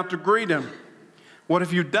Saul went out to greet him. "What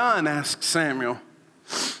have you done?" asked Samuel.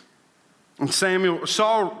 And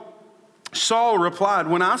Saul replied,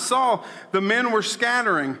 "When I saw the men were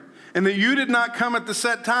scattering, and that you did not come at the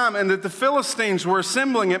set time, and that the Philistines were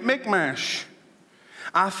assembling at Michmash,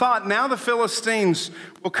 I thought, now the Philistines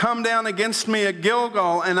will come down against me at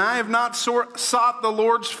Gilgal, and I have not sought the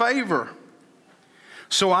Lord's favor.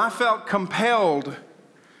 So I felt compelled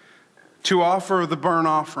to offer the burnt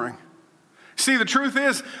offering." See, the truth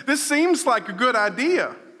is, this seems like a good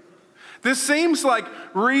idea. This seems like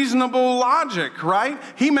reasonable logic, right?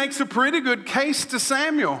 He makes a pretty good case to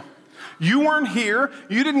Samuel. You weren't here.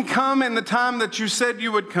 You didn't come in the time that you said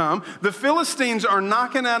you would come. The Philistines are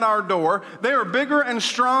knocking at our door. They are bigger and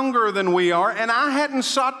stronger than we are, and I hadn't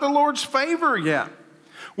sought the Lord's favor yet.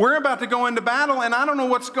 We're about to go into battle, and I don't know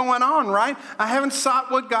what's going on, right? I haven't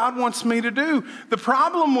sought what God wants me to do. The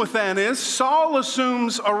problem with that is Saul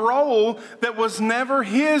assumes a role that was never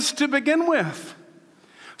his to begin with.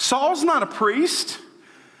 Saul's not a priest.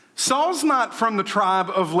 Saul's not from the tribe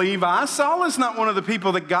of Levi. Saul is not one of the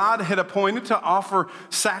people that God had appointed to offer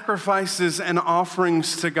sacrifices and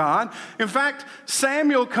offerings to God. In fact,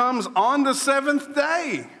 Samuel comes on the 7th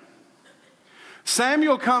day.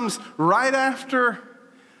 Samuel comes right after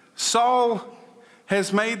Saul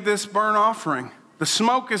has made this burnt offering. The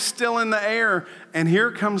smoke is still in the air, and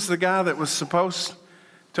here comes the guy that was supposed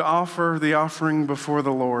to offer the offering before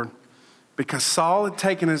the Lord. Because Saul had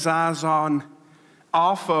taken his eyes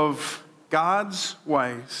off of God's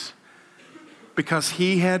ways, because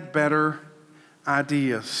he had better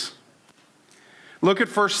ideas. Look at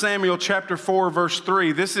 1 Samuel chapter 4, verse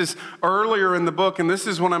 3. This is earlier in the book, and this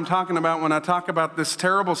is what I'm talking about when I talk about this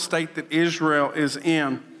terrible state that Israel is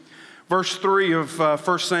in. Verse 3 of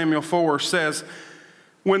 1 Samuel 4 says,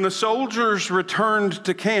 "When the soldiers returned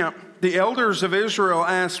to camp, the elders of Israel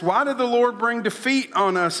asked, 'Why did the Lord bring defeat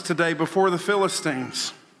on us today before the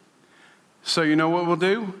Philistines?' So you know what we'll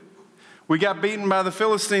do? We got beaten by the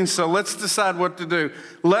Philistines, so let's decide what to do.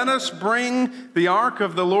 Let us bring the ark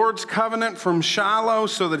of the Lord's covenant from Shiloh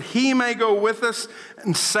so that he may go with us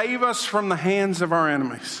and save us from the hands of our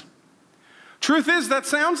enemies." Truth is, that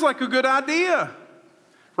sounds like a good idea,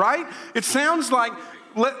 right? It sounds like,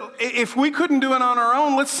 if we couldn't do it on our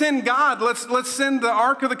own, let's send God. Let's send the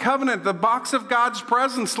Ark of the Covenant, the box of God's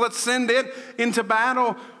presence. Let's send it into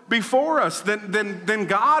battle before us. Then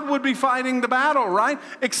God would be fighting the battle, right?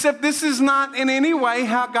 Except this is not in any way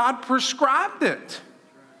how God prescribed it.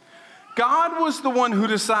 God was the one who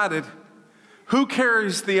decided who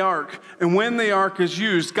carries the ark and when the ark is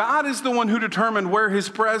used. God is the one who determined where his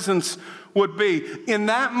presence would be. In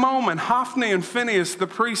that moment, Hophni and Phinehas, the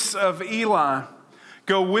priests of Eli,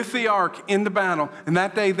 go with the ark into battle, and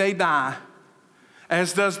that day they die,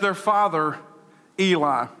 as does their father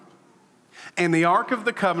Eli. And the Ark of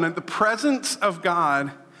the Covenant, the presence of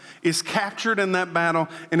God, is captured in that battle,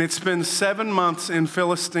 and it spends 7 months in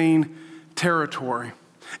Philistine territory.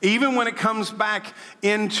 Even when it comes back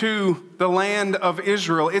into the land of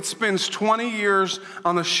Israel, it spends 20 years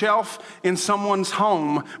on the shelf in someone's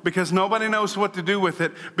home because nobody knows what to do with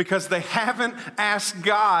it because they haven't asked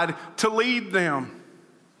God to lead them.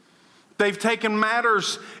 They've taken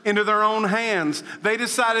matters into their own hands. They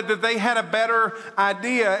decided that they had a better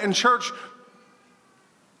idea. And church,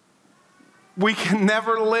 we can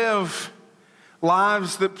never live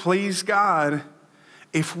lives that please God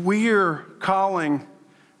if we're calling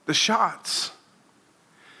the shots.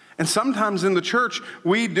 And sometimes in the church,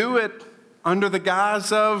 we do it under the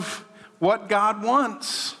guise of what God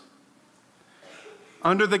wants.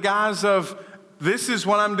 Under the guise of, this is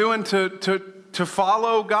what I'm doing to to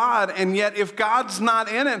follow God. And yet if God's not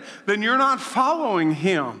in it, then you're not following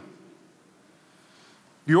Him.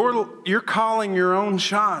 You're calling your own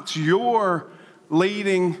shots. You're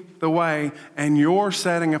leading the way, and you're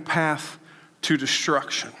setting a path to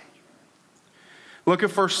destruction. Look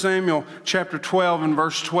at 1 Samuel chapter 12 and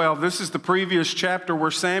verse 12. This is the previous chapter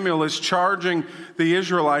where Samuel is charging the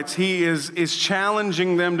Israelites. He is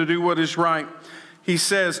challenging them to do what is right. He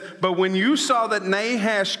says, "But when you saw that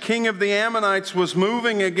Nahash, king of the Ammonites, was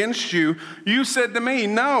moving against you, you said to me,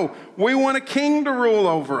 'No, we want a king to rule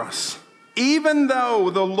over us, even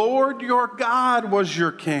though the Lord your God was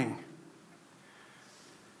your king.'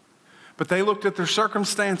 But they looked at their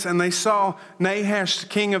circumstance and they saw Nahash, the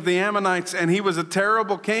king of the Ammonites, and he was a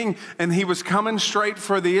terrible king, and he was coming straight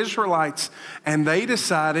for the Israelites. And they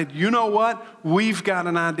decided, you know what? We've got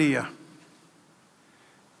an idea.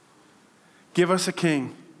 Give us a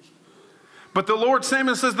king." But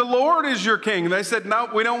Samuel says, "The Lord is your king." They said, "No,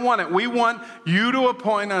 we don't want it. We want you to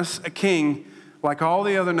appoint us a king like all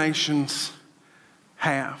the other nations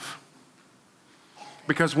have."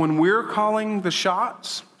 Because when we're calling the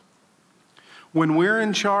shots, when we're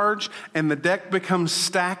in charge and the deck becomes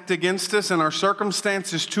stacked against us and our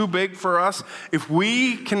circumstance is too big for us, if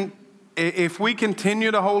we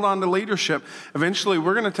continue to hold on to leadership, eventually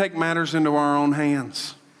we're going to take matters into our own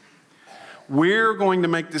hands. We're going to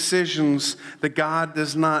make decisions that God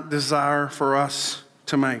does not desire for us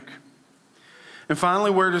to make. And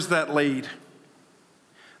finally, where does that lead?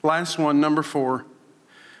 Last one, number 4.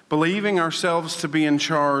 Believing ourselves to be in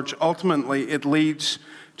charge, ultimately it leads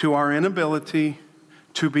to our inability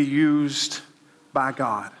to be used by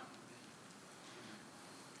God.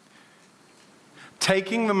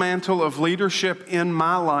 Taking the mantle of leadership in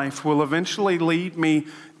my life will eventually lead me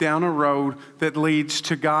down a road that leads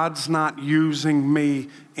to God's not using me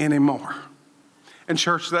anymore. And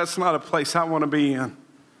church, that's not a place I want to be in.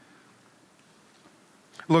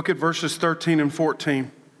 Look at verses 13 and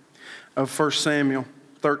 14 of 1 Samuel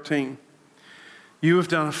 13. "You have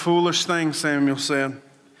done a foolish thing," Samuel said.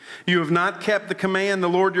 "You have not kept the command the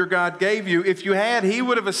Lord your God gave you. If you had, He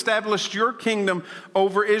would have established your kingdom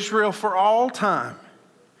over Israel for all time.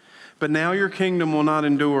 But now your kingdom will not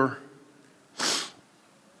endure.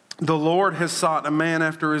 The Lord has sought a man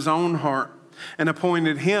after His own heart and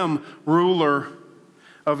appointed him ruler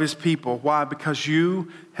of His people." Why? Because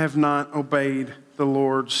you have not obeyed the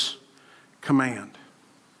Lord's command.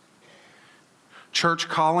 Church,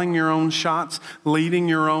 calling your own shots, leading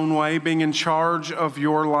your own way, being in charge of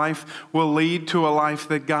your life will lead to a life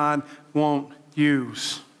that God won't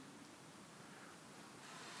use.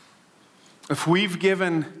 If we've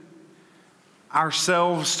given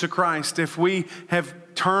ourselves to Christ, if we have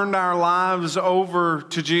turned our lives over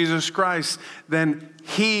to Jesus Christ, then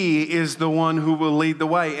He is the one who will lead the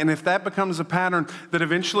way. And if that becomes a pattern that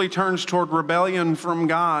eventually turns toward rebellion from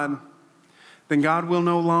God, then God will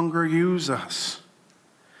no longer use us.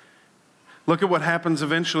 Look at what happens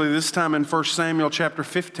eventually, this time in 1 Samuel chapter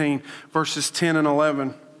 15, verses 10 and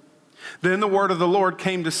 11. "Then the word of the Lord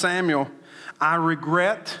came to Samuel, 'I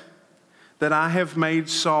regret that I have made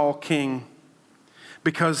Saul king,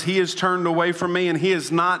 because he has turned away from me and he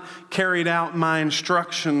has not carried out my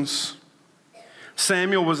instructions.'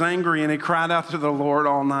 Samuel was angry and he cried out to the Lord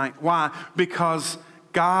all night." Why? Because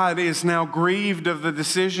God is now grieved of the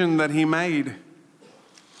decision that he made.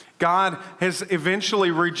 God has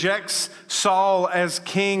eventually rejects Saul as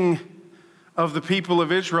king of the people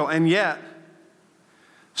of Israel. And yet,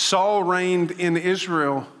 Saul reigned in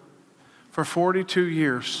Israel for 42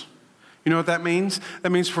 years. You know what that means?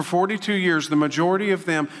 That means for 42 years, the majority of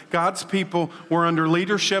them, God's people, were under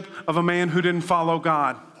leadership of a man who didn't follow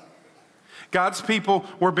God. God's people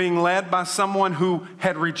were being led by someone who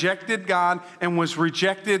had rejected God and was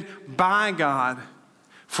rejected by God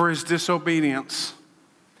for his disobedience.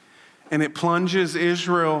 And it plunges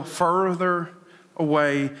Israel further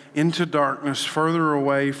away into darkness, further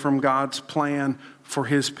away from God's plan for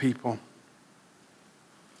His people.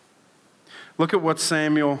 Look at what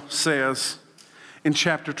Samuel says in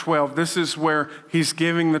chapter 12. This is where he's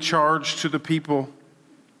giving the charge to the people.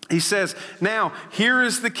 He says, "Now, here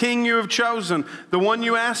is the king you have chosen, the one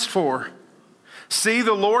you asked for. See,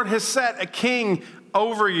 the Lord has set a king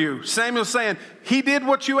over you." Samuel's saying, He did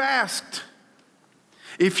what you asked.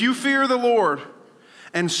 "If you fear the Lord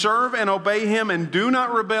and serve and obey Him and do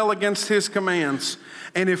not rebel against His commands,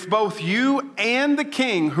 and if both you and the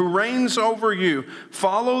king who reigns over you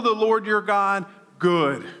follow the Lord your God,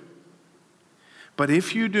 good. But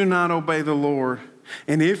if you do not obey the Lord,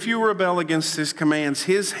 and if you rebel against His commands,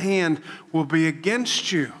 His hand will be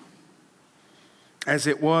against you, as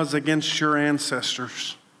it was against your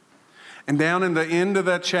ancestors. And down in the end of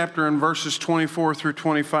that chapter, in verses 24 through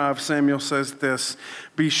 25, Samuel says this: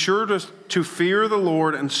 "Be sure to fear the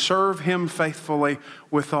Lord and serve him faithfully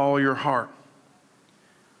with all your heart.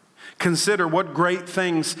 Consider what great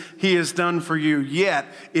things he has done for you. Yet,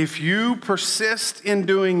 if you persist in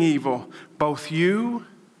doing evil, both you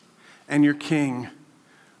and your king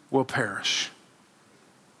will perish."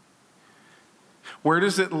 Where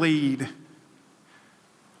does it lead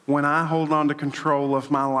when I hold on to control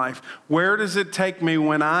of my life? Where does it take me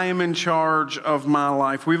when I am in charge of my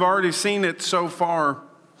life? We've already seen it so far.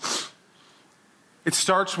 It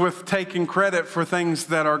starts with taking credit for things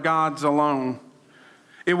that are God's alone.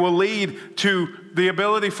 It will lead to the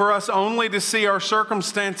ability for us only to see our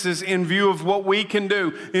circumstances in view of what we can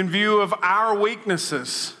do, in view of our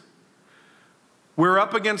weaknesses. We're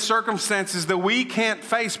up against circumstances that we can't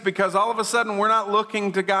face because all of a sudden we're not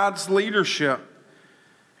looking to God's leadership.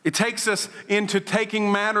 It takes us into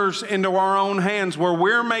taking matters into our own hands, where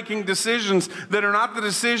we're making decisions that are not the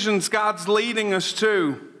decisions God's leading us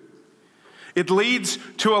to. It leads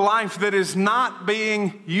to a life that is not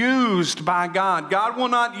being used by God. God will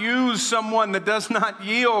not use someone that does not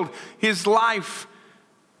yield his life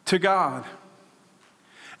to God.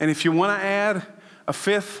 And if you want to add a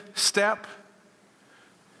fifth step,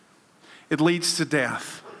 it leads to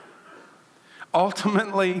death.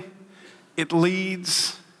 Ultimately, it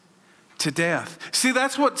leads to death. See,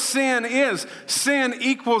 that's what sin is. Sin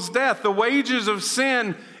equals death. The wages of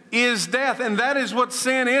sin is death, and that is what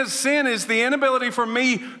sin is. Sin is the inability for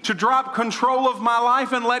me to drop control of my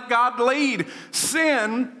life and let God lead.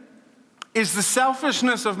 Sin is the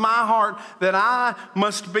selfishness of my heart that I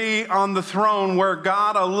must be on the throne where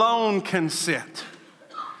God alone can sit.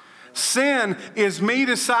 Sin is me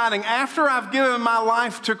deciding, after I've given my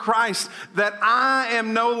life to Christ, that I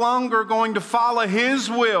am no longer going to follow his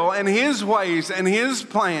will and his ways and his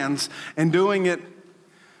plans and doing it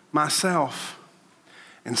myself.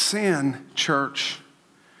 And sin, church,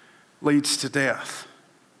 leads to death.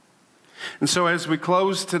 And so as we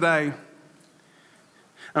close today,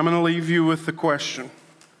 I'm going to leave you with the question.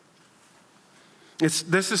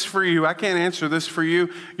 This is for you. I can't answer this for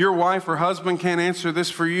you. Your wife or husband can't answer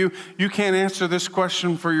this for you. You can't answer this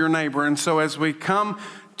question for your neighbor. And so as we come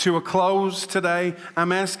to a close today,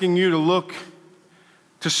 I'm asking you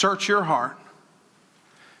to search your heart,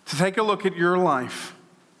 to take a look at your life,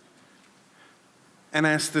 and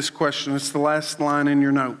ask this question. It's the last line in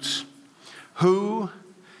your notes. Who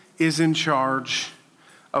is in charge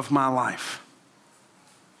of my life?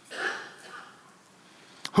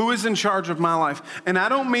 Who is in charge of my life? And I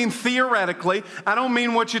don't mean theoretically. I don't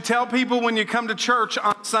mean what you tell people when you come to church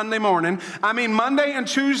on Sunday morning. I mean Monday and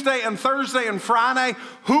Tuesday and Thursday and Friday.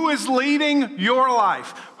 Who is leading your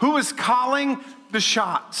life? Who is calling the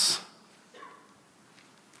shots?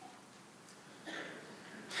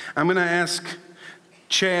 I'm going to ask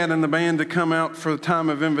Chad and the band to come out for the time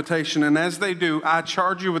of invitation. And as they do, I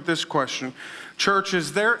charge you with this question. Church,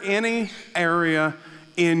 is there any area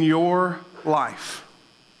in your life,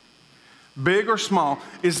 big or small,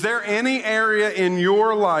 is there any area in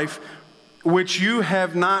your life which you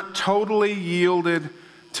have not totally yielded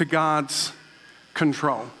to God's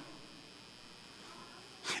control?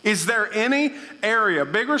 Is there any area,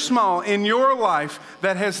 big or small, in your life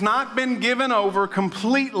that has not been given over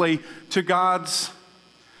completely to God's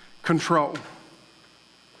control?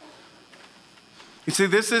 You see,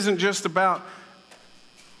 this isn't just about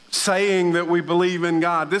saying that we believe in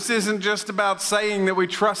God. This isn't just about saying that we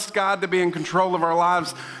trust God to be in control of our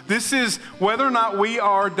lives. This is whether or not we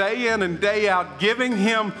are day in and day out giving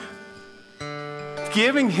Him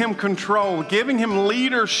control, giving Him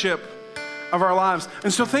leadership of our lives.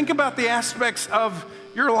 And so think about the aspects of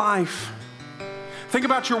your life. Think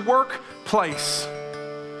about your workplace.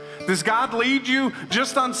 Does God lead you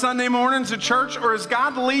just on Sunday mornings at church, or is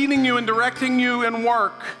God leading you and directing you in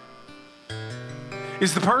work?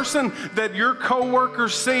 Is the person that your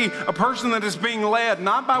coworkers see a person that is being led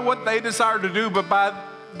not by what they desire to do, but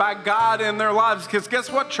by God in their lives? Because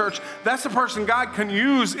guess what, church? That's the person God can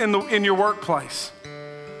use in your workplace.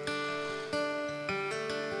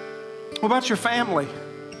 What about your family?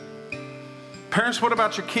 Parents, what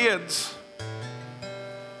about your kids?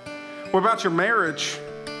 What about your marriage?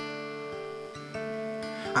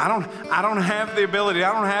 I don't have the ability,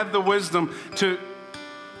 I don't have the wisdom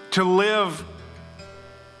to live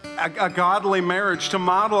a godly marriage, to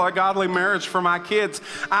model a godly marriage for my kids.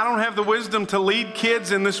 I don't have the wisdom to lead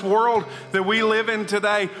kids in this world that we live in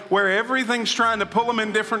today, where everything's trying to pull them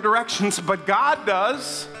in different directions, but God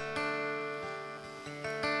does.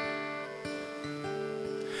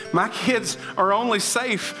 My kids are only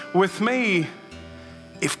safe with me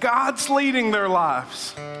if God's leading their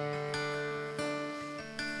lives?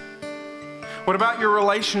 What about your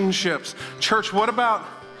relationships? Church, what about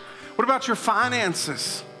your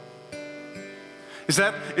finances? Is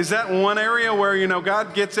that one area where,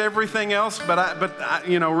 God gets everything else, but I,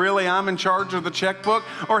 really I'm in charge of the checkbook?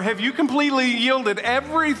 Or have you completely yielded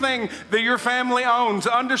everything that your family owns,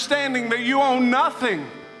 understanding that you own nothing,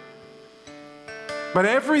 but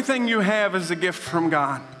everything you have is a gift from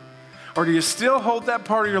God? Or do you still hold that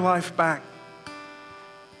part of your life back?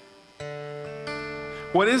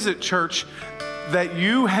 What is it, church, that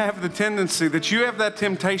you have the tendency, that you have that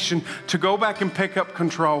temptation to go back and pick up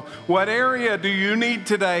control? What area do you need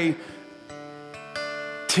today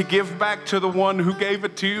to give back to the one who gave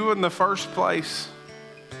it to you in the first place?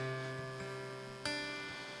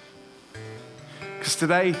 Because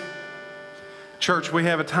today, church, we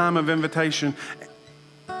have a time of invitation.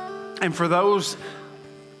 And for those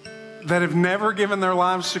that have never given their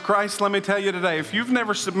lives to Christ, let me tell you today, if you've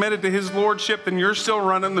never submitted to His Lordship, then you're still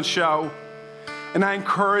running the show. And I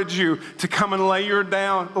encourage you to come and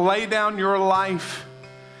lay down your life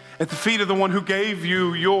at the feet of the one who gave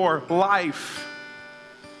you your life.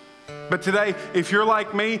 But today, if you're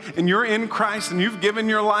like me and you're in Christ and you've given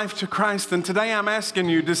your life to Christ, then today I'm asking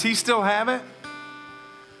you, does He still have it?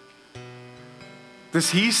 Does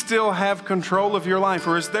He still have control of your life?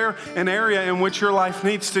 Or is there an area in which your life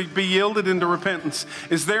needs to be yielded into repentance?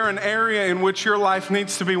 Is there an area in which your life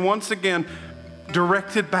needs to be once again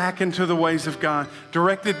directed back into the ways of God,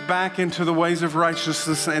 directed back into the ways of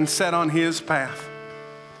righteousness and set on His path?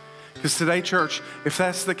 Because today, church, if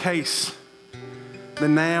that's the case,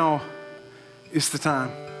 then now is the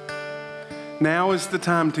time. Now is the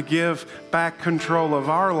time to give back control of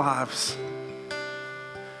our lives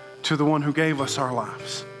to the one who gave us our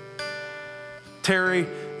lives. Terry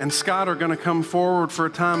and Scott are going to come forward for a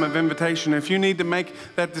time of invitation. If you need to make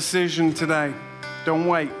that decision today, don't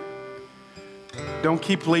wait. Don't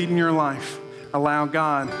keep leading your life. Allow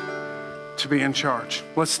God to be in charge.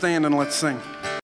 Let's stand and let's sing.